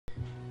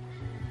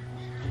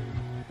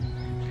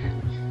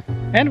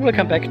And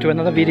welcome back to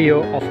another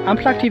video of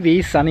Unplugged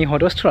TV, sunny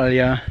hot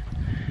Australia.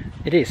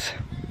 It is.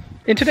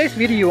 In today's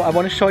video I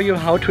want to show you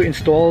how to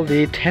install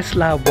the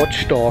Tesla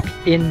Watchdog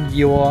in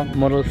your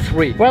Model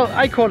 3. Well,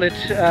 I call it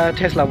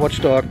Tesla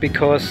Watchdog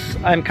because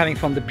I'm coming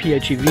from the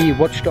PHEV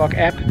Watchdog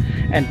app,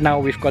 and now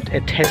we've got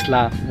a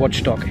Tesla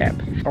Watchdog app.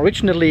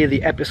 Originally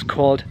the app is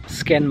called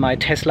Scan My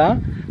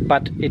Tesla,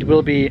 but it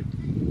will be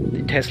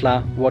the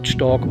Tesla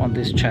Watchdog on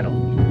this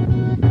channel.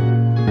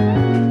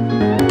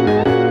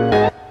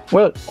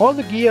 Well, all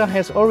the gear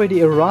has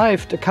already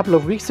arrived a couple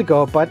of weeks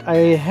ago, but I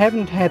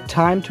haven't had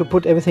time to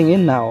put everything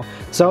in now.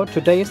 So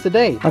today is the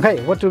day.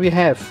 Okay, what do we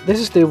have? This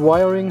is the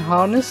wiring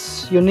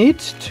harness you need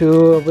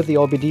with the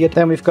OBD.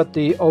 Then we've got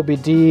the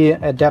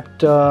OBD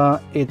adapter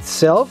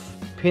itself.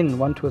 Pin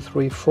 1, 2,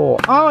 3, 4.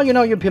 Oh, you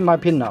know, you pin my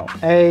pin now.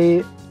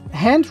 A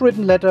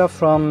handwritten letter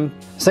from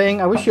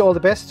saying, I wish you all the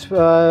best,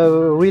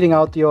 reading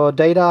out your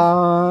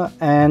data,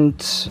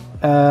 and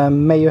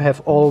may you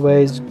have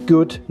always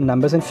good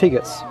numbers and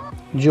figures.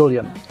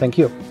 Julian, thank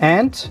you.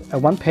 And a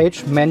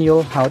one-page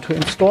manual how to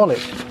install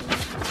it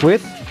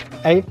with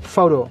a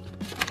photo.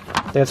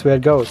 That's where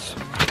it goes.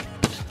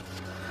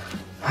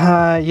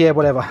 Yeah,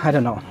 whatever, I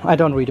don't know. I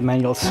don't read the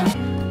manuals.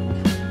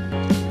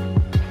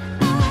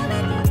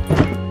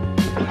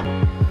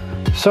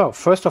 So,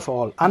 first of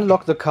all,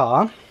 unlock the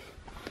car.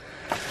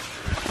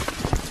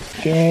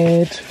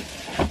 Get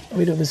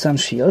rid of the sun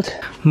shield.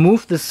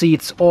 Move the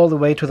seats all the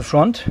way to the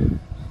front.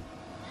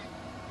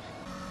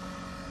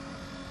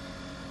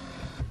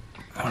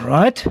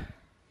 Alright.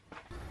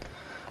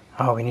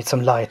 Oh, we need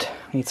some light.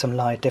 We need some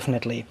light,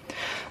 definitely.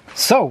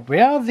 So,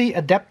 where the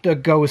adapter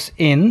goes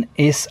in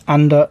is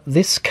under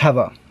this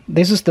cover.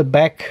 This is the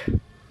back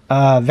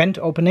vent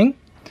opening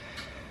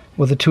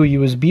with the two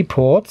USB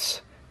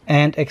ports.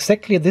 And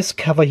exactly this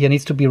cover here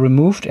needs to be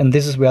removed, and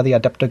this is where the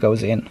adapter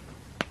goes in.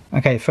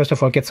 Okay, first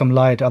of all, get some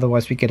light,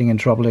 otherwise we're getting in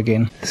trouble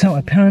again. So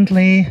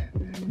apparently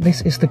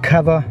this is the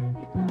cover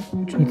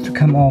which needs to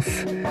come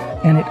off,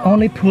 and it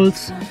only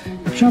pulls,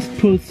 it just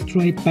pulls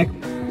straight back.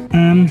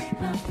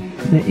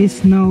 There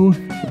is no,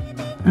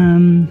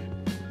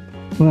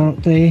 well,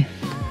 they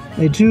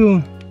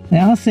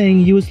are saying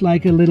use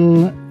like a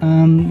little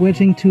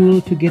wedging tool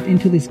to get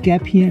into this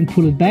gap here and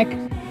pull it back.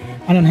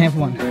 I don't have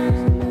one.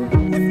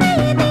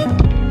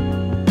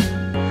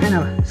 I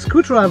know,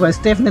 screwdriver is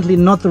definitely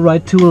not the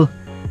right tool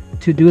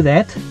to do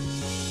that.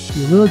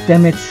 You will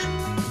damage.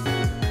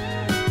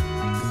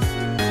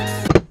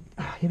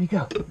 Here we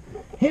go.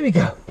 Here we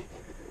go.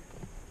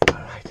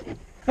 Alright.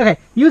 Okay,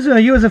 use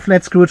a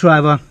flat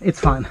screwdriver, it's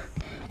fine.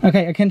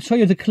 Okay, I can show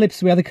you the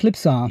clips, where the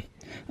clips are.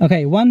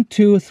 Okay, 1,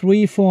 2,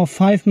 3, 4,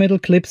 5 metal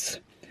clips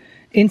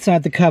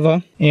inside the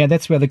cover. Yeah,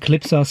 that's where the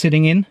clips are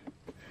sitting in.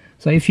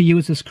 So if you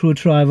use a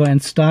screwdriver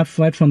and start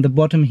right from the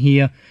bottom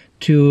here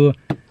to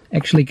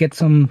actually get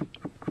some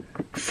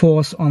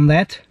force on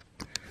that,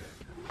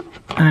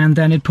 and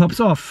then it pops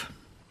off.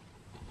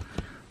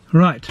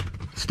 Right,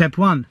 step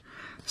 1.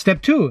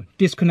 Step 2,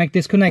 disconnect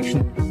this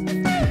connection.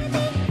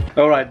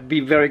 Alright, be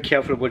very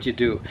careful what you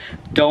do.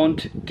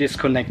 Don't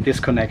disconnect this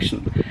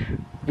connection.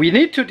 We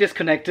need to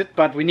disconnect it,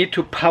 but we need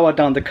to power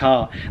down the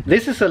car.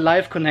 This is a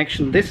live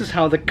connection. This is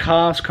how the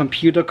car's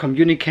computer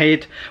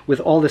communicate with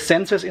all the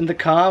sensors in the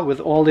car, with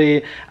all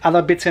the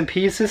other bits and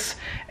pieces,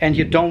 and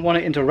you don't want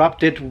to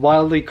interrupt it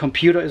while the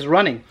computer is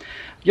running.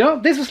 You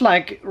know, this is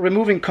like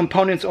removing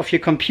components of your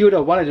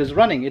computer while it is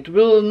running. It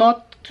will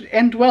not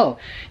end well.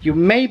 You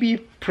may be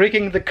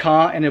pricking the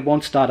car and it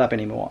won't start up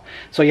anymore.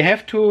 So you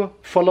have to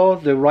follow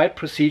the right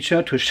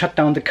procedure to shut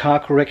down the car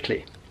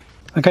correctly.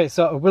 Okay,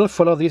 so I will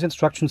follow these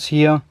instructions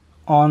here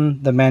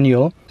on the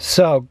manual.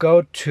 So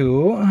go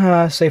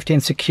to safety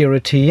and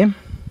security,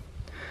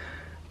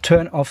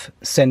 turn off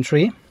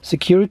Sentry,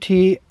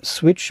 security,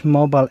 switch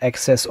mobile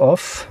access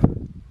off,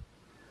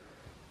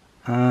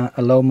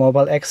 allow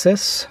mobile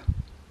access,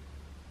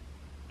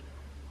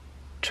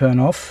 turn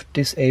off,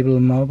 disable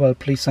mobile,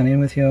 please sign in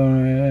with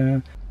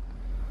your...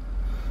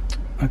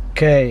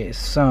 Okay,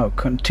 so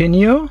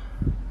continue.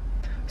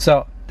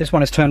 So this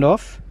one is turned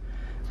off,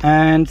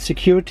 and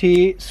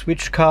security,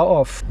 switch car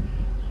off.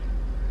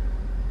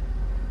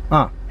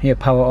 Here,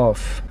 power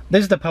off.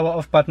 This is the power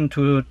off button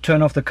to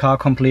turn off the car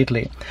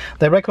completely.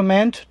 They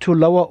recommend to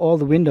lower all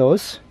the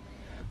windows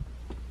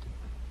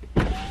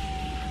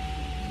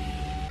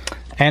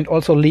and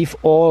also leave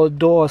all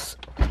doors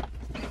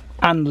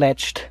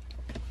unlatched.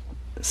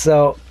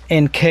 So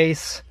in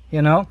case,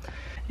 you know,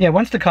 yeah,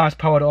 once the car is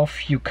powered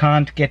off, you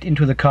can't get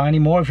into the car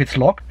anymore if it's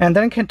locked. And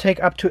then it can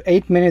take up to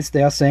 8 minutes,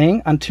 they are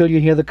saying, until you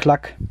hear the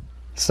cluck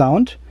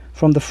sound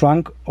from the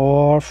front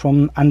or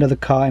from under the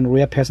car and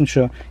rear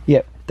passenger.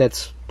 Yeah,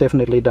 that's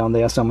definitely down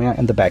there somewhere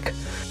in the back.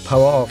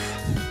 Power off.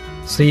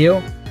 See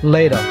you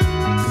later.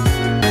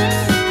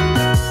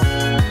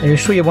 Are you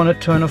sure you want to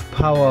turn off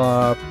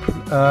power?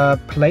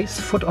 Place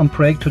foot on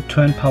brake to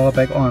turn power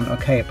back on.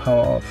 Okay,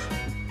 power off.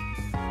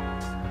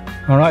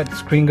 Alright, the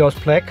screen goes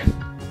black.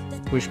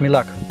 Wish me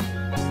luck.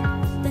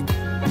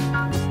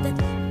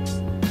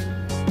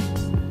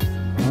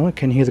 Oh, I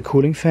can hear the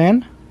cooling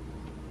fan.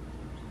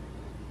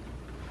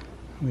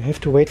 We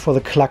have to wait for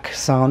the cluck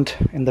sound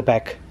in the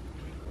back.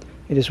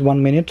 It is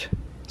 1 minute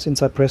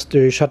since I pressed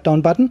the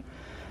shutdown button.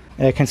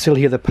 I can still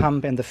hear the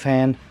pump and the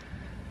fan,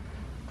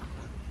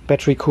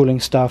 battery cooling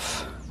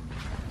stuff.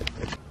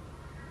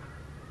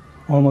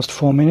 Almost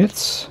 4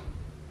 minutes.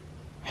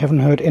 Haven't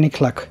heard any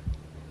cluck.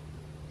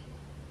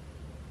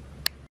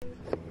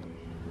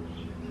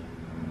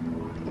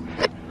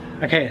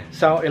 Okay,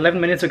 so 11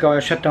 minutes ago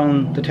I shut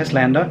down the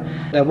Teslander.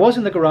 I was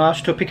in the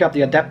garage to pick up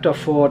the adapter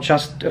for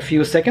just a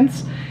few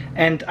seconds,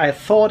 and I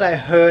thought I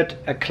heard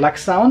a cluck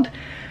sound.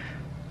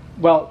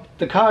 Well,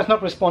 the car is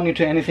not responding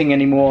to anything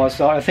anymore,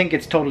 so I think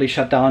it's totally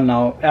shut down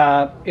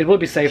now. It will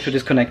be safe to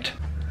disconnect.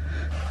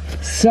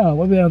 So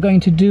what we are going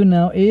to do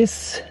now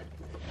is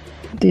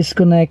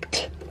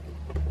disconnect.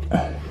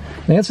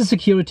 There's a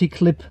security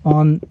clip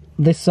on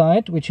this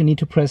side which you need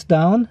to press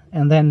down,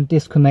 and then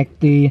disconnect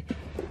the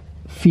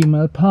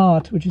female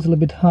part, which is a little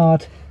bit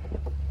hard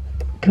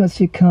because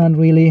you can't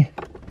really.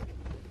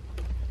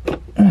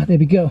 There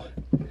we go.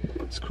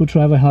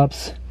 Screwdriver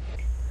helps.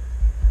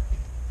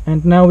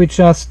 And now we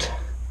just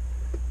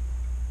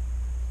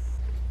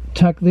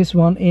tuck this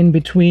one in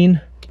between.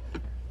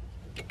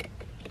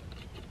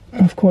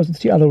 Of course it's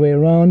the other way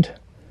around.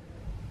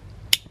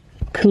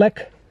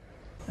 Click,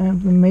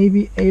 and we may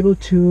be able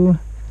to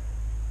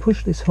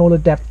push this whole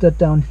adapter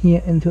down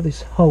here into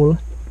this hole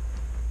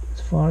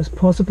as far as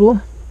possible.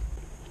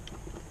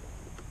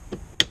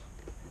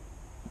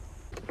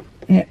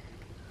 Yeah.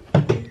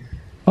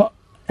 Oh,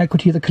 I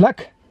could hear the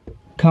cluck.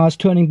 Car's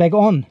turning back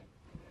on.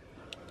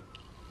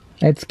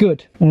 That's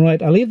good.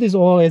 Alright, I'll leave this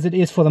all as it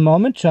is for the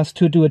moment, just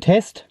to do a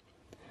test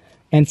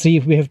and see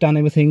if we have done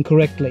everything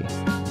correctly.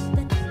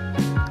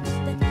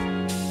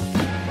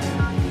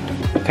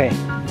 Okay.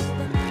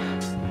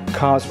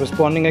 Car's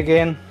responding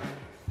again.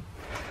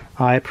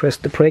 I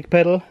pressed the brake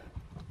pedal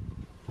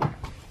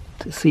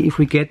to see if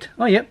we get...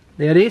 Oh yeah,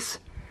 there it is.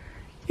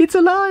 It's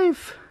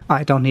alive!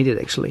 I don't need it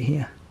actually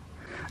here.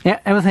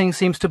 Yeah, everything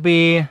seems to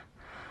be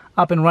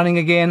up and running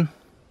again.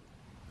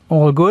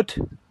 All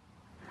good.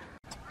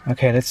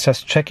 Okay, let's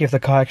just check if the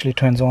car actually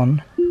turns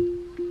on.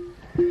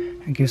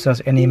 It gives us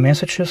any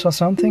messages or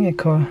something.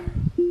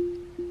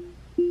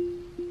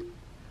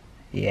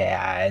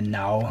 Yeah, I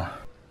know.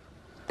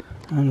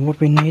 And what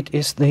we need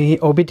is the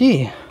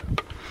OBD.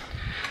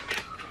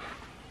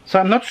 So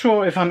I'm not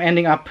sure if I'm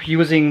ending up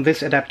using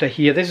this adapter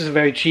here. This is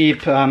very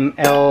cheap. That's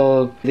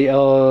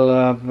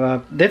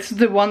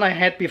the one I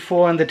had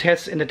before in the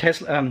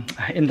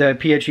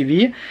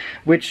PHEV,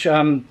 which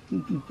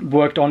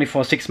worked only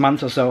for 6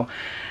 months or so.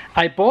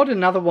 I bought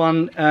another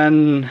one.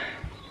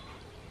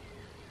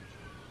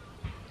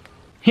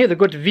 Here, the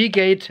good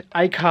V-Gate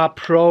iCar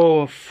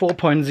Pro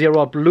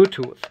 4.0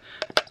 Bluetooth.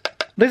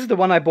 This is the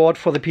one I bought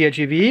for the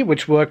PHEV,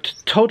 which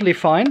worked totally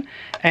fine,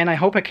 and I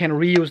hope I can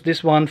reuse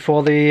this one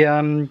for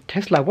the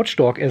Tesla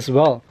Watchdog as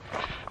well.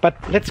 But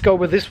let's go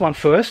with this one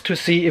first to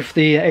see if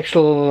the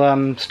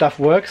actual stuff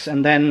works,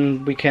 and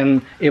then we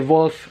can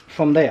evolve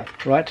from there,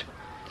 right?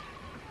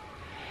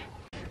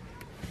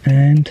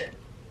 And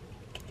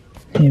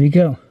here we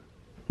go.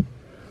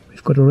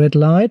 We've got a red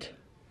light,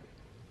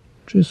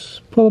 which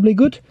is probably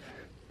good.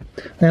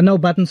 There are no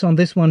buttons on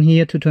this one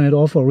here to turn it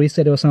off or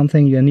reset or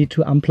something. You need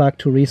to unplug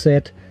to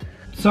reset.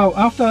 So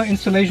after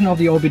installation of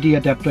the OBD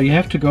adapter, you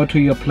have to go to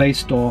your Play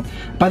Store.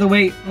 By the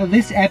way,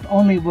 this app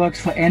only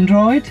works for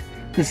Android,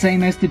 the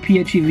same as the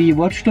PHEV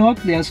Watchdog.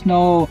 There's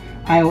no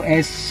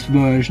iOS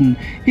version.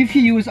 If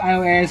you use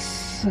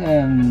iOS,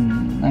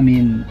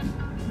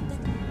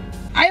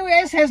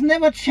 iOS has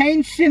never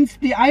changed since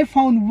the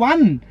iPhone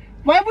 1.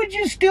 Why would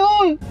you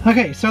still?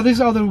 Okay, so this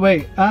is out of the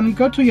way.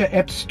 Go to your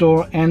app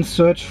store and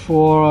search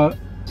for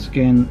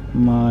Scan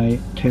My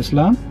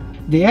Tesla.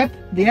 The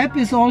app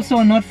is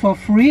also not for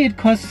free. It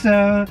costs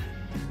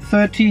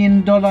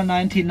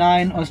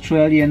 $13.99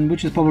 Australian,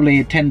 which is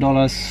probably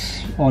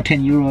 $10 or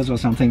 10 euros or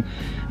something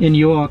in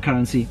your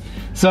currency.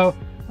 So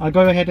I'll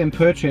go ahead and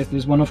purchase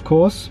this one, of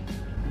course.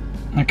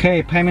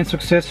 Okay, payment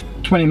success,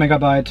 20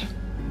 megabyte.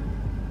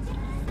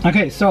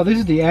 Okay, so this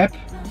is the app.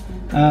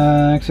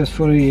 Access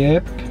for the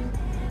app.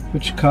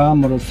 Which car?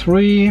 Model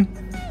 3.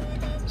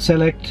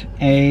 Select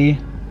a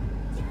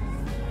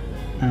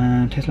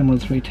Tesla Model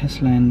 3,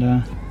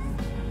 Teslander,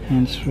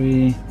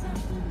 hands-free.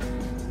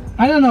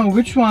 I don't know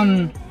which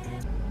one.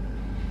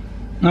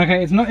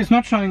 Okay, it's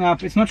not showing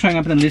up. It's not showing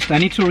up in the list. I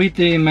need to read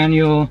the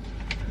manual.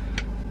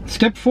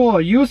 Step 4: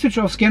 usage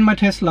of Scan My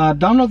Tesla.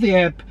 Download the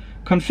app.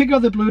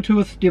 Configure the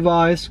Bluetooth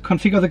device.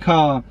 Configure the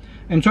car.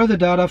 Enjoy the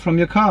data from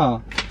your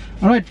car.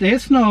 All right,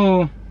 there's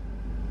no.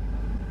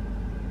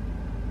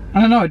 I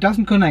don't know, it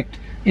doesn't connect.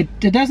 It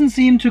doesn't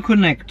seem to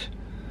connect.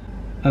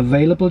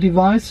 Available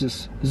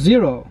devices,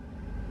 0.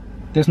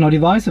 There's no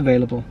device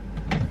available.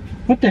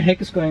 What the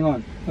heck is going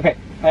on? Okay,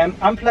 I am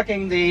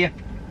unplugging the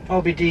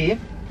OBD.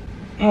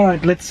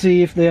 Alright, let's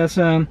see if there's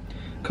a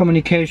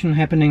communication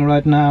happening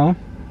right now.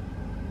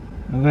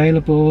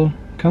 Available.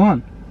 Come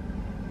on.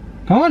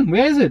 Come on,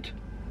 where is it?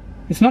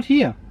 It's not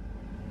here.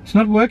 It's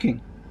not working.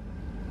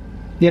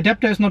 The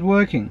adapter is not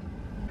working.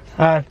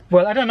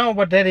 Well, I don't know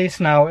what that is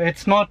now.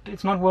 It's not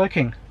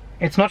working.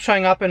 It's not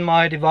showing up in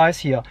my device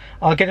here.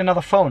 I'll get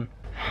another phone.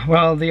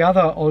 Well, the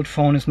other old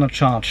phone is not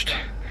charged.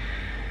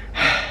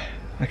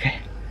 Okay,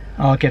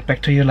 I'll get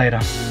back to you later.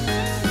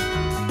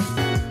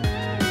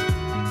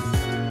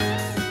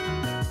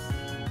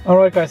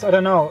 Alright guys, I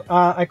don't know.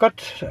 I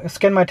got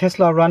Scan My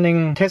Tesla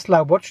running,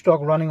 Tesla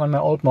Watchdog running on my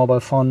old mobile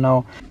phone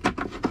now.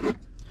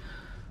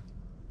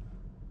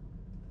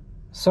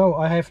 So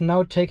I have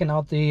now taken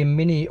out the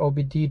mini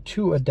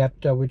OBD2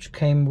 adapter which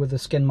came with the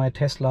Scan My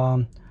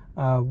Tesla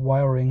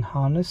wiring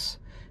harness,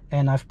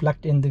 and I've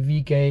plugged in the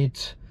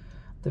vGate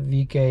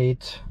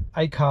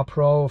iCar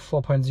Pro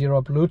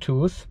 4.0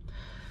 Bluetooth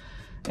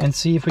and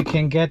see if we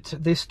can get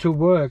this to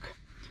work.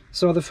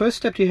 So the first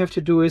step you have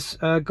to do is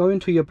go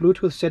into your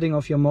Bluetooth setting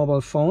of your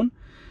mobile phone,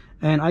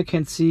 and I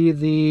can see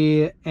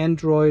the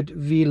Android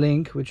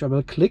V-Link, which I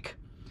will click.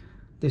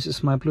 This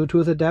is my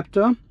Bluetooth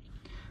adapter.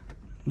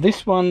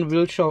 This one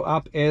will show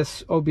up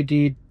as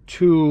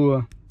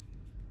OBD2,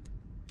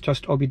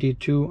 just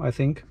OBD2 I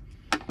think.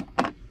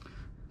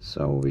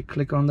 So we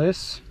click on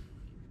this.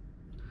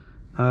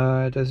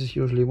 This is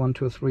usually 1,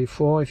 2, 3,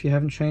 4 if you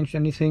haven't changed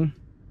anything.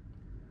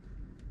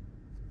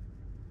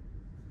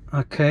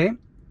 Okay.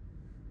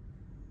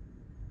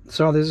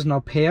 So this is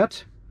now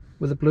paired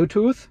with the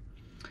Bluetooth,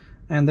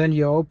 and then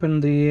you open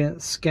the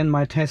Scan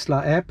My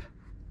Tesla app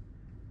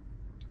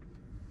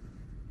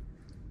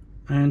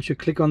and you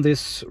click on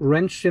this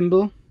wrench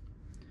symbol,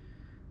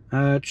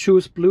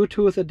 choose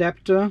Bluetooth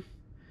adapter,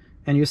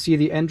 and you see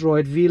the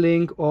Android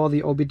V-Link or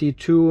the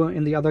OBD2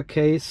 in the other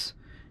case.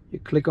 You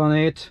click on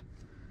it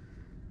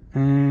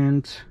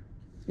and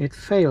it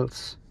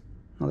fails.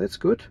 Now that's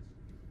good.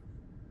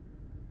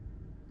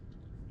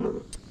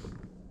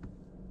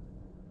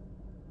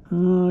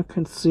 I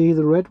can see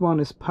the red one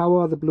is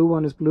power, the blue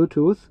one is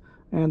Bluetooth,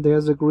 and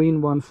there's a green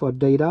one for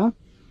data.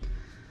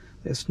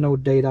 There's no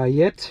data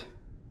yet.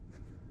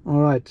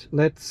 Alright,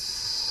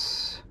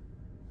 let's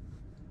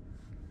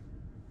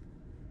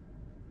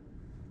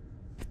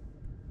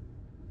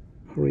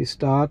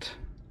restart.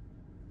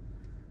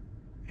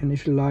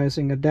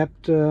 Initializing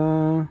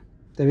adapter.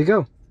 There we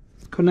go.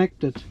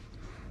 Connected.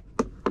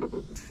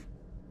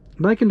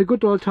 Like in the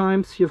good old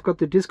times, you've got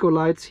the disco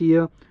lights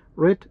here,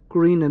 red,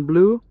 green and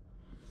blue.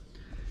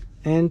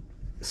 And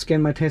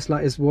Scan My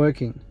Tesla is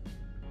working.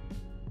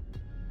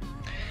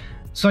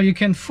 So you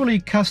can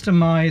fully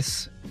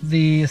customize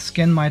the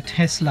Scan My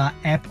Tesla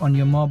app on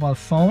your mobile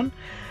phone.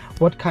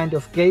 What kind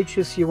of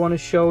gauges you want to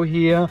show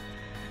here,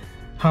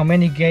 how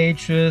many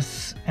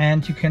gauges,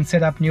 and you can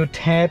set up new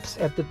tabs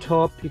at the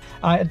top.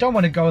 I don't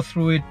want to go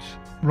through it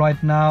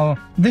right now.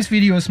 This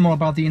video is more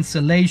about the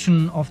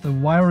installation of the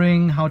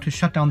wiring, how to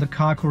shut down the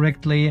car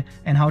correctly,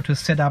 and how to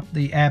set up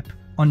the app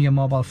on your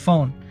mobile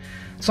phone.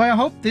 So I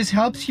hope this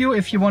helps you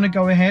if you want to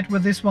go ahead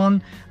with this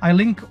one. I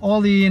link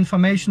all the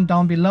information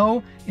down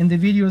below in the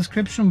video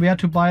description where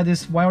to buy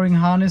this wiring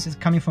harness. It's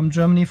coming from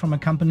Germany, from a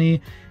company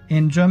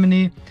in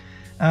Germany.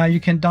 You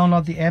can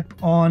download the app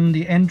on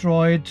the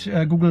Android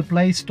Google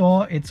Play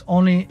Store. It's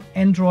only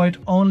Android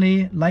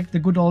only, like the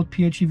good old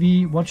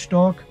PHEV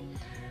Watchdog.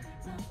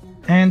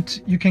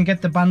 And you can get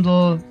the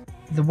bundle,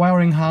 the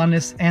wiring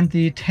harness and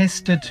the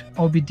tested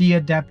OBD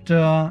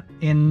adapter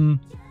in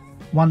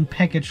one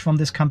package from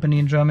this company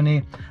in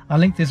Germany. I'll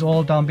link this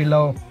all down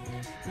below.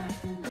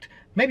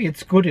 Maybe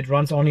it's good it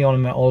runs only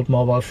on my old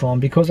mobile phone,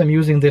 because I'm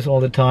using this all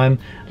the time.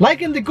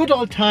 Like in the good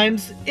old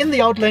times, in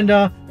the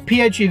Outlander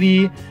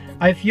PHEV,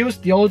 I've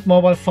used the old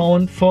mobile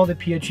phone for the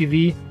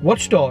PHEV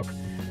Watchdog.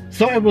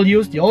 So I will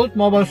use the old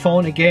mobile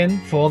phone again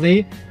for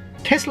the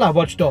Tesla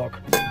Watchdog.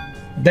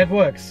 That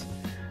works.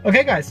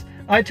 Okay guys,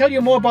 I'll tell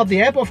you more about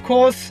the app, of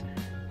course,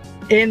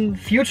 in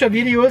future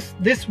videos.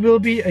 This will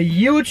be a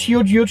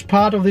huge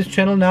part of this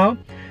channel now,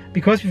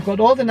 because we've got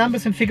all the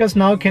numbers and figures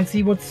now, can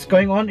see what's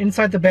going on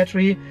inside the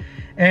battery,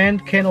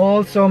 and can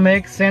also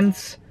make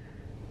sense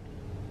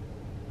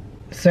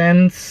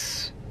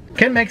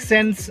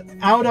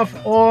out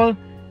of all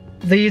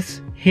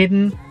these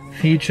hidden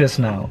features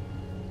now.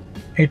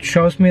 It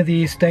shows me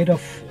the state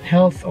of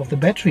health of the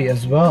battery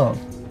as well.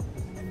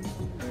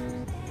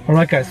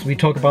 Alright guys, we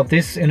talk about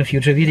this in a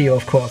future video,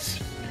 of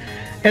course.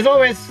 As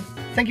always,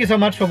 thank you so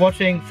much for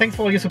watching. Thanks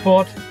for all your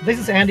support. This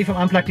is Andy from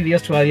Unplugged TV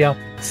Australia,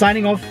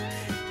 signing off.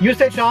 You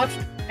stay charged,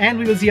 and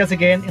we will see us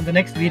again in the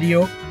next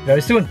video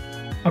very soon.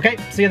 Okay,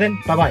 see you then.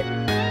 Bye bye.